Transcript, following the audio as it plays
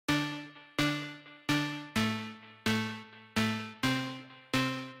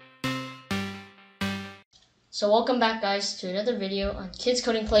So welcome back, guys, to another video on Kids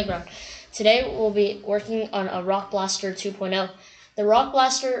Coding Playground. Today we'll be working on a Rock Blaster 2.0. The Rock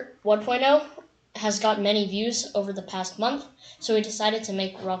Blaster 1.0 has got many views over the past month, so we decided to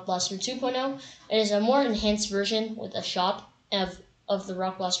make Rock Blaster 2.0. It is a more enhanced version with a shop of the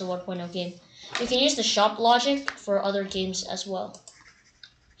Rock Blaster 1.0 game. You can use the shop logic for other games as well.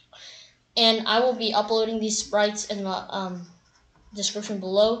 And I will be uploading these sprites in the description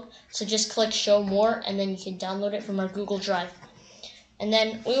below, so just click show more and then you can download it from our Google Drive. And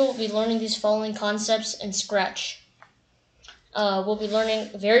then we will be learning these following concepts in Scratch. We'll be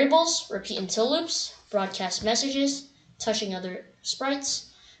learning variables, repeat until loops, broadcast messages, touching other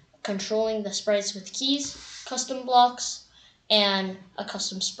sprites, controlling the sprites with keys, custom blocks, and a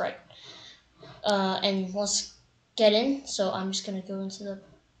custom sprite. And let's get in. So I'm just going to go into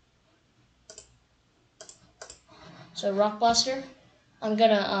the Rock Blaster. I'm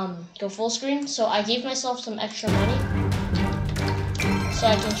gonna go full screen. So I gave myself some extra money so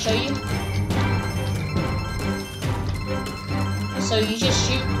I can show you. So you just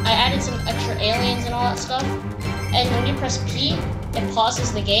shoot. I added some extra aliens and all that stuff. And when you press P, it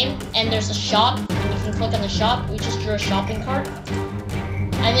pauses the game, and there's a shop, and you can click on the shop. We just drew a shopping cart,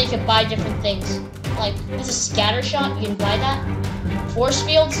 and then you can buy different things. Like this is scatter shot, you can buy that. Force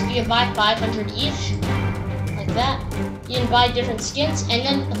fields, you can buy 500 each, like that. You can buy different skins, and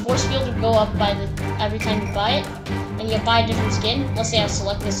then the force field will go up by every time you buy it, and you can buy a different skin. Let's say I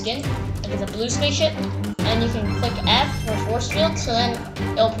select the skin, like it's a blue spaceship, and you can click F for force field, so then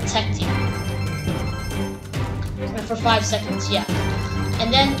it'll protect you. And for 5 seconds, yeah.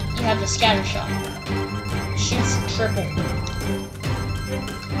 And then you have the scatter shot. Shoots triple.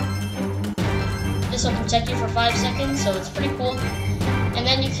 This will protect you for 5 seconds, so it's pretty cool. And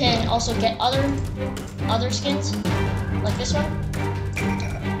then you can also get other skins, like this one.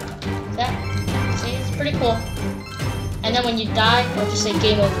 That. See, it's pretty cool. And then when you die, it'll just say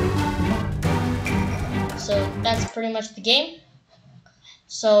game over. So that's pretty much the game.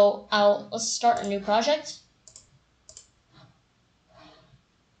 So let's start a new project.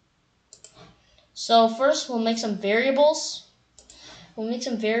 So first we'll make some variables. We'll make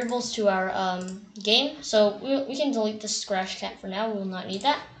some variables to our game. So we can delete the Scratch Cat for now. We will not need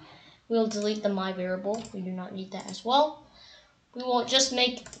that. We'll delete the my variable. We do not need that as well. We will just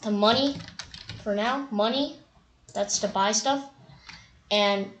make the money for now. Money, that's to buy stuff.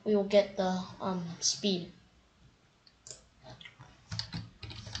 And we will get the speed.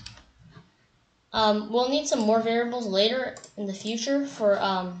 We'll need some more variables later in the future for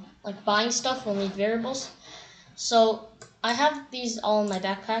like buying stuff. We'll need variables. So I have these all in my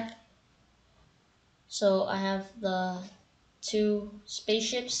backpack. So I have the 2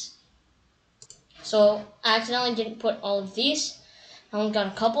 spaceships. So I accidentally didn't put all of these. I only got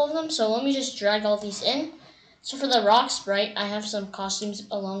a couple of them. So let me just drag all these in. So for the rock sprite, I have some costumes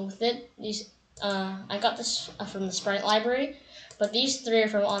along with it. These I got this from the sprite library. But these 3 are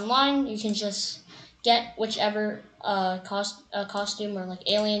from online. You can just get whichever costume or like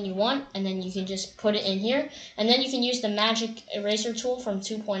alien you want, and then you can just put it in here, and then you can use the magic eraser tool from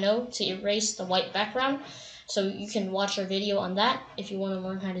 2.0 to erase the white background. So you can watch our video on that if you want to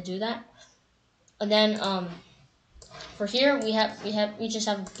learn how to do that. And then for here we just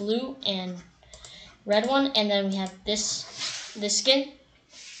have a blue and red one, and then we have this skin,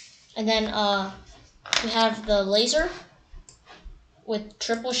 and then we have the laser with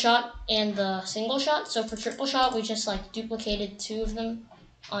triple shot and the single shot. So for triple shot, we just like duplicated 2 of them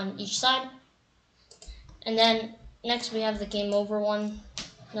on each side. And then next we have the game over one.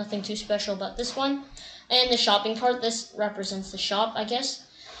 Nothing too special about this one. And the shopping cart, this represents the shop, I guess.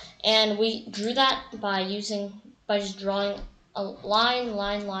 And we drew that by just drawing a line.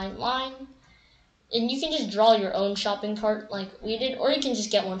 And you can just draw your own shopping cart like we did, or you can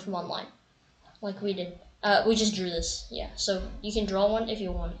just get one from online like we did. We just drew this, yeah. So you can draw one if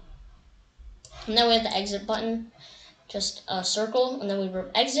you want. And then we have the exit button, just a circle, and then we wrote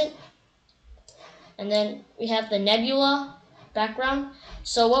exit. And then we have the nebula background.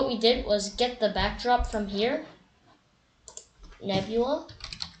 So what we did was get the backdrop from here, nebula.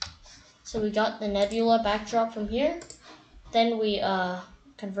 So we got the nebula backdrop from here. Then we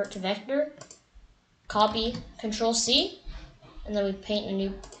convert to vector, copy, Control C, and then we paint a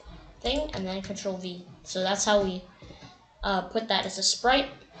new thing, and then Control V. So that's how we put that as a sprite.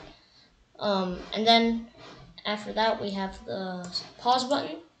 And then after that we have the pause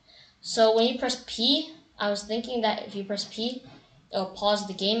button. So when you press P, I was thinking that if you press P, it'll pause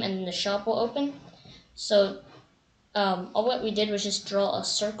the game and then the shop will open. So all what we did was just draw a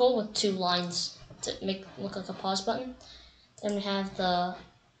circle with 2 lines to make it look like a pause button. Then we have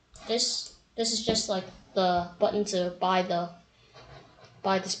this is just like the button to buy the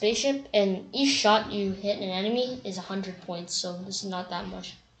spaceship, and each shot you hit an enemy is 100 points, so this is not that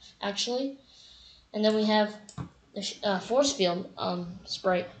much actually. And then we have the force field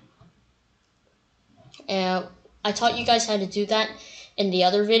sprite. I taught you guys how to do that in the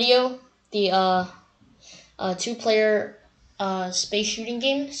other video, the 2-player space shooting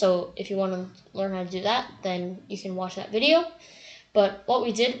game. So if you want to learn how to do that, then you can watch that video. But what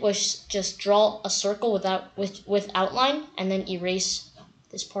we did was just draw a circle with outline, and then erase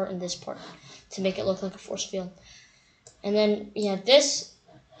this part and this part to make it look like a force field. And then we have this.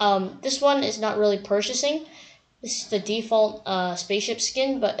 This one is not really purchasing. This is the default spaceship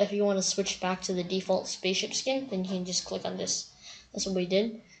skin, but if you want to switch back to the default spaceship skin, then you can just click on this. That's what we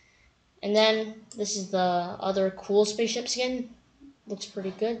did. And then this is the other cool spaceship skin. Looks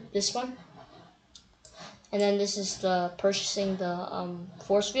pretty good, this one. And then this is the purchasing the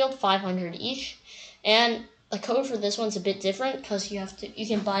force field, 500 each. And the code for this one's a bit different because you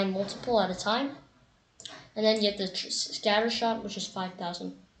can buy multiple at a time. And then you get the scatter shot, which is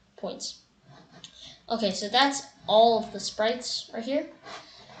 5,000 points. Okay, so that's all of the sprites right here.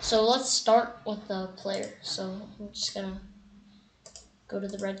 So let's start with the player. So I'm just gonna go to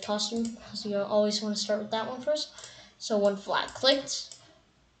the red costume because you always want to start with that one first. So when flag clicked,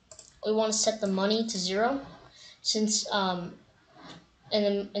 we want to set the money to 0, since in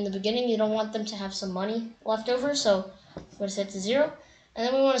the beginning you don't want them to have some money left over, so we're going to set it to 0. And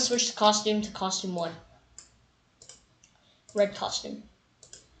then we want to switch the costume to costume 1. Red costume.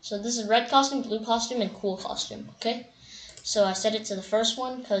 So this is red costume, blue costume, and cool costume, okay? So I set it to the first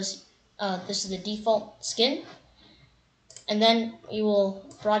one because this is the default skin. And then we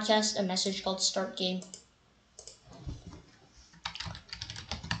will broadcast a message called start game.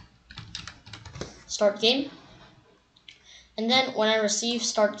 Start game. And then when I receive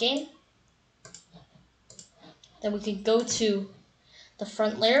start game, then we can go to the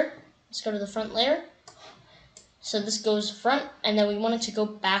front layer. Let's go to the front layer. So this goes front, and then we want it to go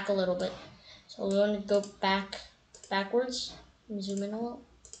back a little bit. So we want to go backwards. Let me zoom in a little.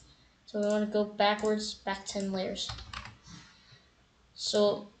 So we want to go backwards, back 10 layers.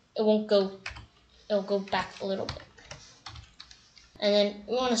 So it'll go back a little bit. And then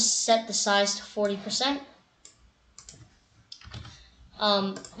we want to set the size to 40%.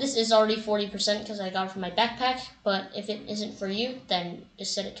 This is already 40% because I got it from my backpack, but if it isn't for you, then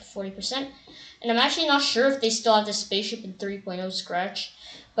just set it to 40%. And I'm actually not sure if they still have this spaceship in 3.0 Scratch,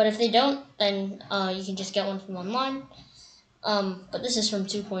 but if they don't, then you can just get one from online. But this is from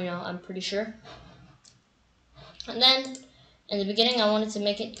 2.0, I'm pretty sure. And then, in the beginning, I wanted to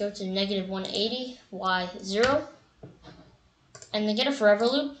make it go to -180, y 0. And then get a forever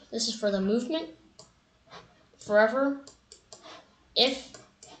loop. This is for the movement. Forever. If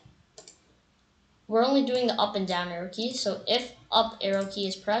we're only doing the up and down arrow key, so if up arrow key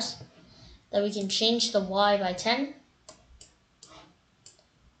is pressed, then we can change the Y by 10.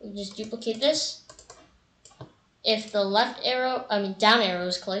 We just duplicate this. If the down arrow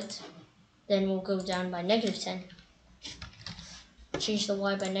is clicked, then we'll go down by -10. Change the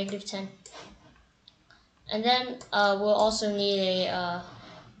Y by -10. And then we'll also need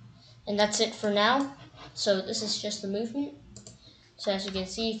and that's it for now. So this is just the movement. So as you can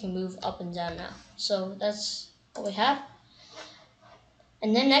see, you can move up and down now. So that's what we have.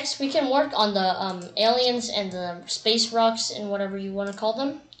 And then next we can work on the aliens and the space rocks and whatever you want to call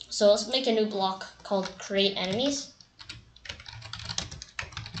them. So let's make a new block called create enemies.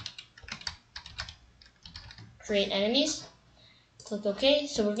 Create enemies. Click OK.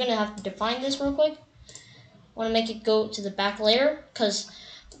 So we're going to have to define this real quick. I want to make it go to the back layer because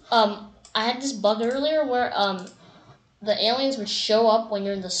I had this bug earlier where the aliens would show up when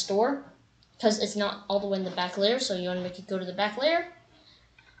you're in the store because it's not all the way in the back layer, so you want to make it go to the back layer.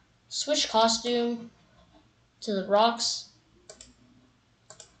 Switch costume to the rocks.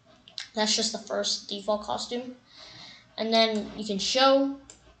 That's just the first default costume. And then you can show,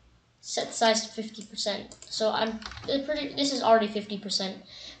 set size to 50%. So this is already 50%,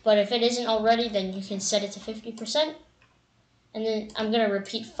 but if it isn't already, then you can set it to 50%. And then I'm going to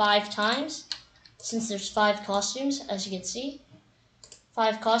repeat 5 times. Since there's 5 costumes, as you can see.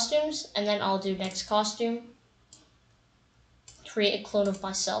 5 costumes, and then I'll do next costume. Create a clone of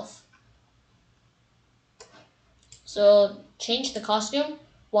myself. So change the costume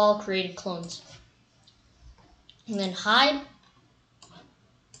while creating clones. And then hide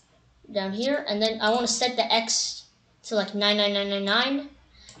down here, and then I want to set the X to like 99999.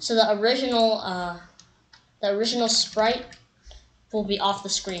 So the original sprite will be off the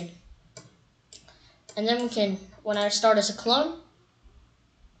screen. And then we can, when I start as a clone,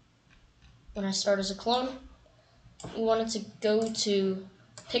 when I start as a clone, we want it to go to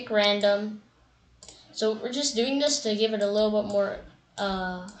pick random. So we're just doing this to give it a little bit more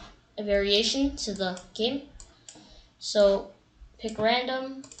a variation to the game. So pick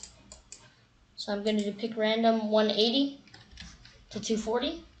random. So I'm going to do pick random 180 to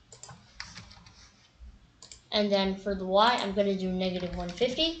 240. And then for the Y, I'm going to do negative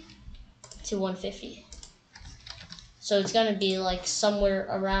 150 to 150. So it's going to be like somewhere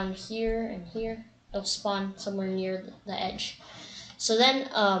around here and here. It'll spawn somewhere near the edge. So then,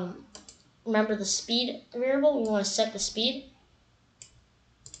 remember the speed variable? We want to set the speed.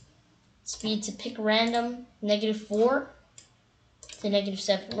 Speed to pick random, -4 to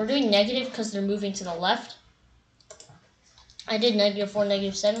 -7. We're doing negative because they're moving to the left. I did -4,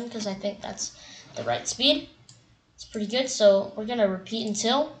 -7 because I think that's the right speed. It's pretty good. So we're going to repeat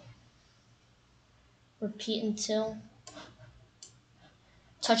until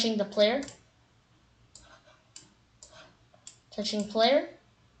touching the player. Touching player.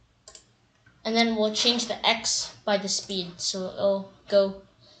 And then we'll change the X by the speed. So it'll go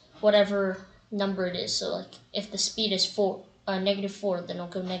whatever number it is. So like if the speed is -4, then it'll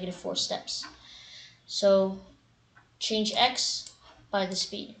go -4 steps. So change X by the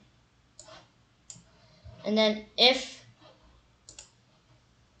speed. And then if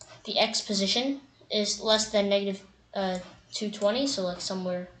the X position is less than -220, so like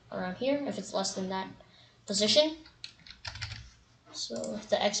somewhere around here, if it's less than that position, so if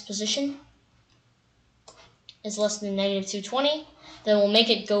the X position is less than -220, then we'll make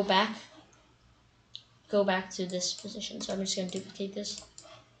it go back to this position. So I'm just going to duplicate this,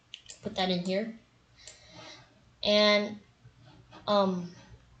 put that in here, and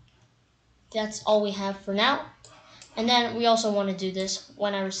that's all we have for now. And then we also want to do this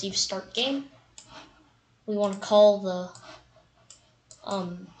when I receive start game. We want to call the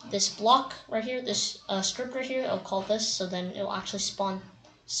this block right here, this script right here. I'll call this, so then it will actually spawn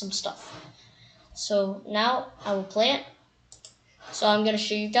some stuff. So now I will play it. So I'm going to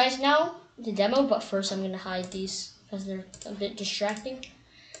show you guys now the demo, but first I'm going to hide these because they're a bit distracting.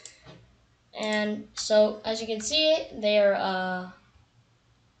 And so as you can see, they are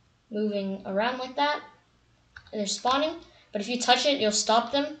moving around like that. They're spawning, but if you touch it, you'll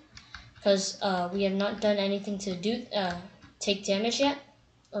stop them because we have not done anything to take damage yet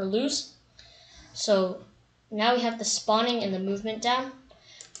or lose. So now we have the spawning and the movement down.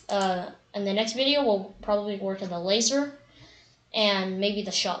 In the next video, we'll probably work on the laser and maybe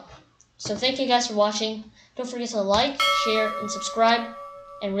the shop. So thank you guys for watching. Don't forget to like, share, and subscribe,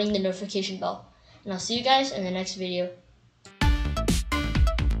 and ring the notification bell. And I'll see you guys in the next video.